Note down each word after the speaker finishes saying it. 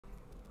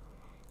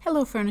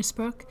Hello, Furnace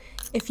Brook.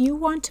 If you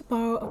want to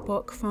borrow a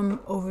book from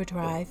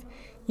Overdrive,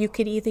 you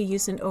could either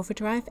use an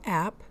Overdrive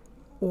app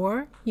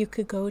or you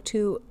could go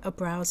to a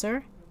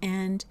browser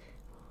and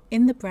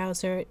in the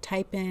browser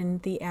type in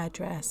the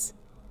address.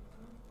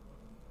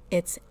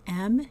 It's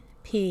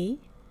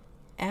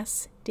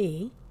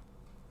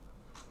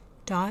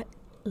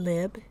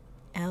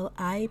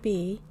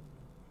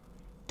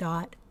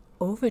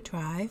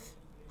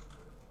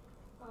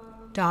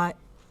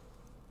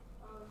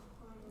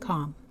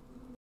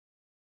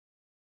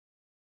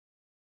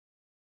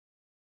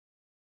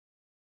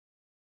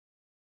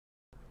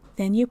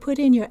Then you put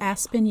in your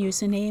Aspen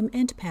username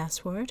and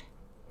password.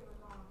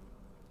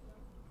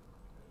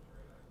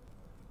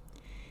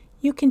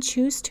 You can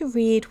choose to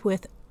read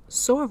with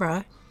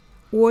Sora,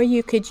 or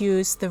you could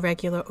use the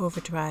regular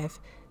Overdrive.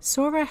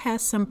 Sora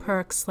has some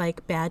perks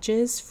like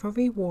badges for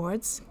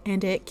rewards,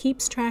 and it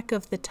keeps track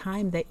of the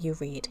time that you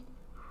read.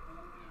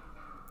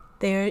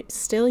 They're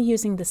still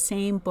using the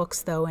same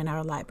books, though, in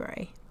our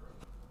library.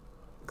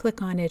 Click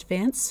on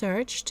Advanced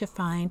Search to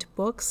find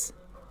books,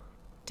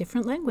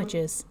 different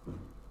languages.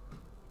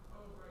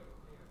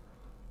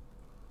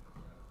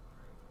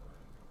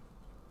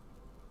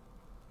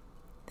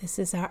 This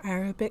is our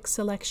Arabic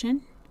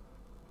selection,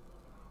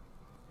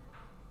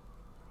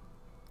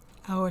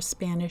 our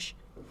Spanish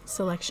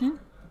selection,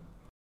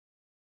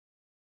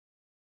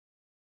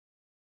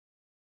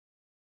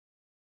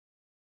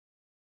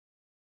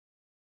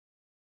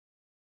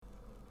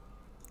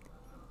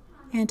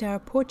 and our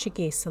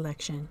Portuguese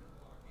selection.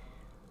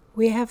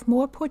 We have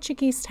more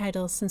Portuguese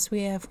titles since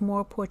we have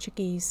more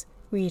Portuguese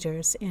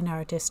readers in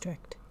our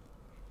district.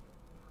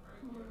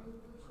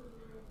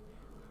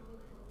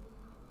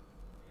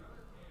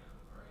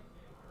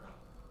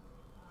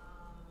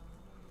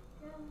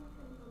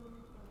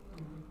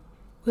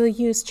 We'll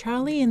use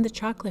Charlie and the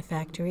Chocolate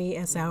Factory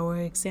as our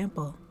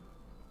example.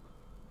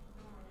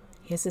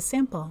 Here's a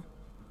sample.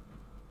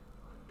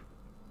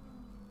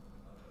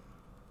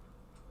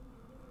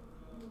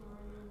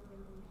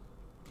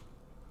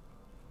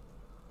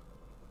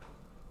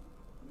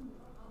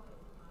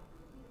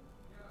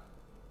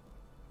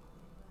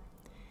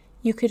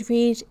 You could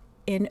read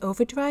in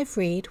Overdrive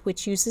Read,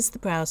 which uses the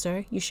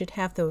browser. You should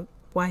have the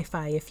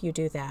Wi-Fi if you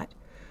do that.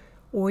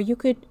 Or you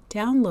could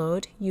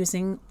download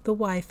using the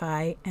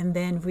Wi-Fi and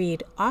then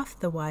read off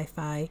the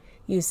Wi-Fi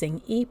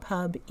using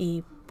EPUB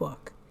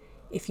eBook.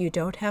 If you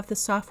don't have the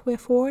software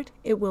for it,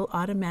 it will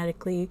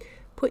automatically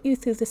put you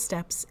through the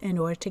steps in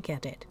order to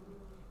get it.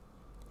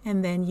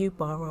 And then you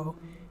borrow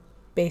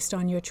based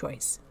on your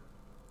choice.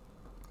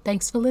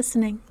 Thanks for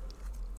listening.